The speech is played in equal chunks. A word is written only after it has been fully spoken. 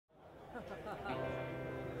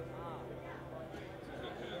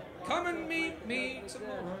Come and meet me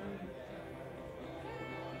tomorrow.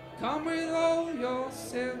 Come with all your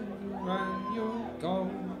silver and your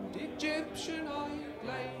gold, Egyptian-eyed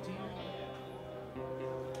lady.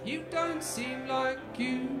 You don't seem like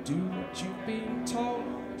you do what you've been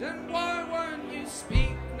told, and why won't you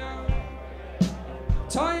speak now?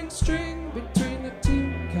 Tying string between the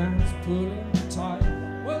tin cans, pulling tight.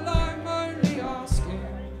 Well, I'm only asking,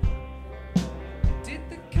 did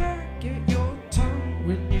the cat get your tongue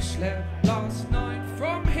when you slept last night?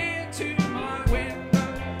 From here to my window,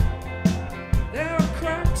 there are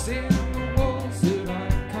cracks in the walls that I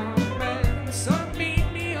can't mend. So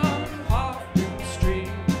meet me on Half Moon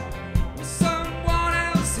Street with someone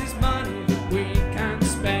else's money that we can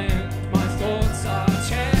spend. My thoughts are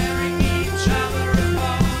tearing each other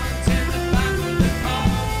apart in the back of the car.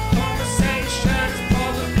 Conversation's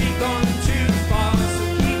probably gone too far, so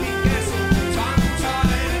keep me guessing.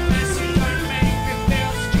 Tongue-tied and messy, don't make me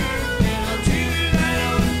feel stupid. I'll do that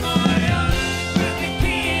on my own. Put the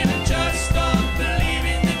key in and just stop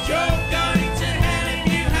believing that you're going to hell if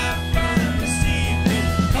you have fun this evening.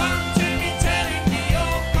 Come to me telling me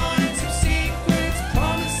all kinds of secrets,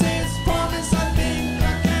 promises, promise I think I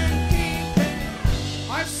can keep it.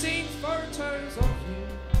 I've seen photos of you.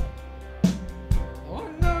 Oh,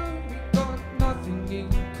 I know we got nothing in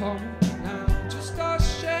common now, just our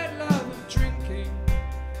shared love of drinking.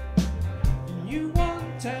 And you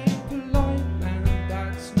want a polite man,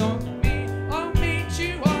 that's not me. I'll meet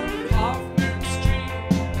you on Half Moon Street,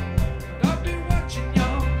 and I'll be watching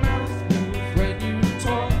your mouth move when you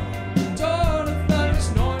talk. And all of those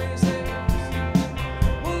noises,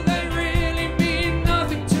 well, they really mean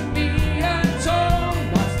nothing to me at all.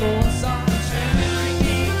 My thoughts are tearing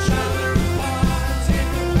each other apart in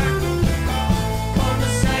the back of the car.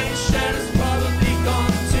 Conversation has probably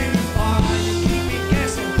gone too far. You keep me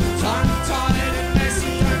guessing, tongue-tied and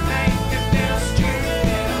messy, don't make me feel stupid.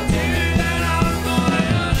 I'll do that on my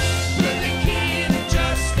own. Put the key in and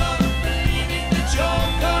just stop believing that you're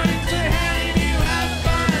going to hell if you have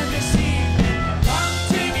fun this evening. Come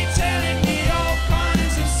to me telling me all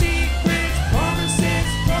kinds of secrets, promises,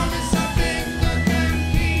 promise I think I can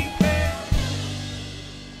keep it.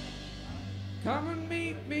 Come and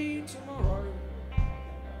meet me tomorrow.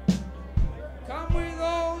 Come with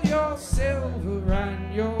all your silver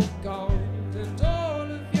and your gold and all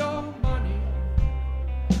of your money.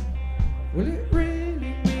 Well, it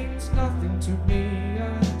really means nothing to me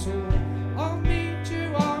at all. I'll meet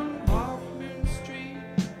you on Half Moon Street.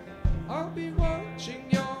 I'll be watching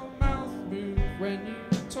your mouth move when you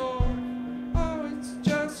talk. Oh, it's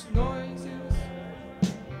just noises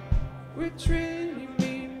which really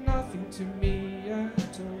mean nothing to me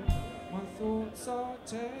at all. My thoughts are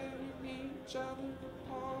tearing each other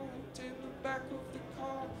apart in the back of the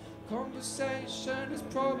car. Conversation has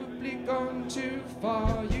probably gone too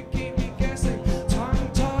far. You keep me